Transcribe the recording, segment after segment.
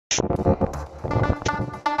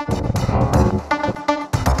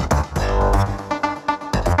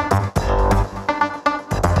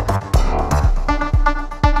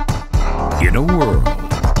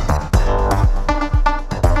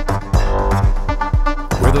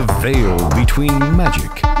where the veil between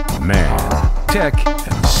magic, man, tech,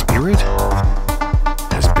 and spirit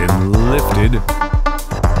has been lifted,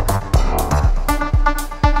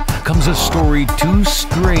 comes a story too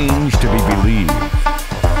strange to be believed.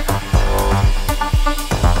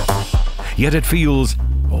 Yet it feels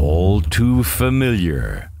all too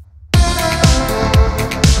familiar.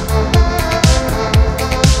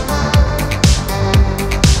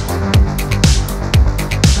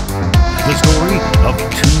 The story of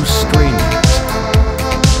two strangers,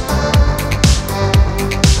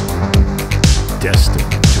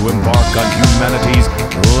 destined to embark on humanity's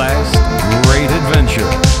last great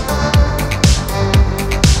adventure.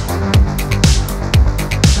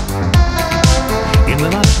 In the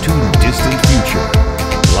not-too-distant future,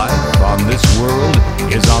 life on this world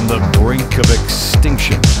is on the brink of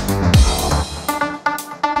extinction.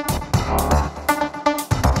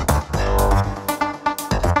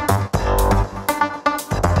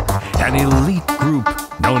 An elite group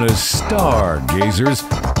known as stargazers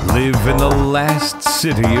live in the last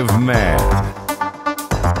city of man,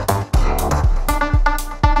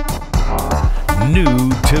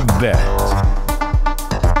 New Tibet.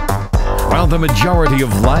 While the majority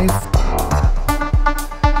of life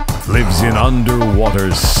lives in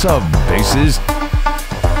underwater sub-bases,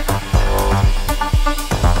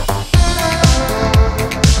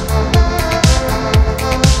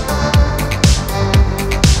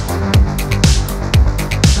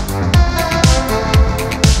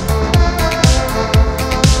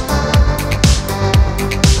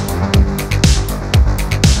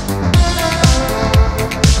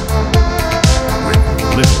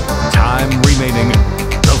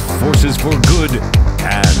 forces for good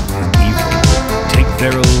and evil take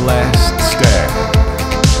their last stand.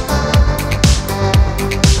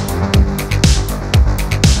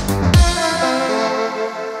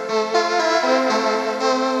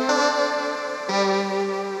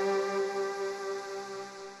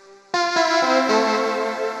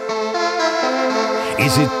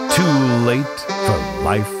 Is it too late for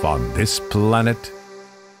life on this planet?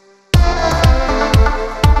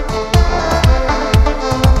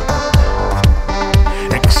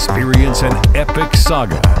 Experience an epic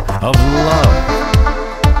saga of love,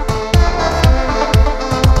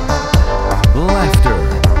 laughter,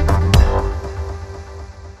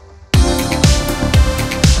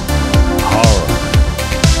 horror,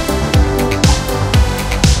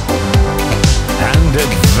 and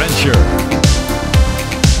adventure.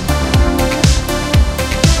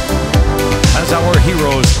 As our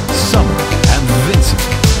heroes Summer and Vincent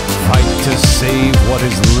fight to save what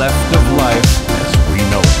is left of life as we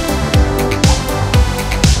know it.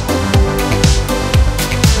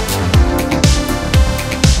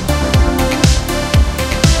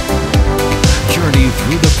 Journey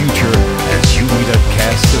through the future as you meet a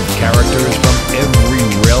cast of characters from every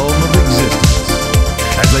realm of existence,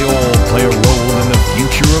 as they all play a role in the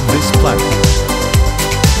future of this planet.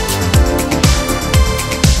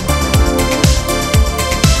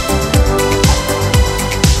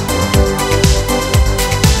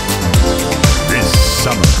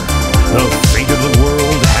 Summer, the fate of the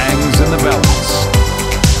world hangs in the balance.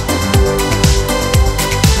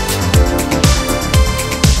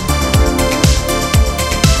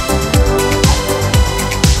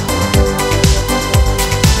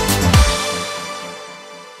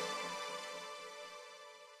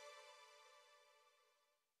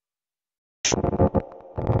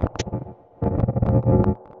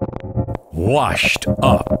 Washed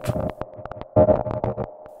up.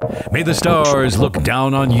 May the stars look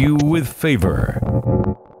down on you with favor.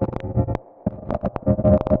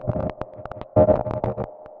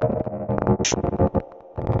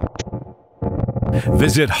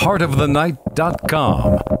 Visit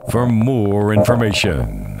heartofthenight.com for more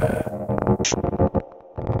information.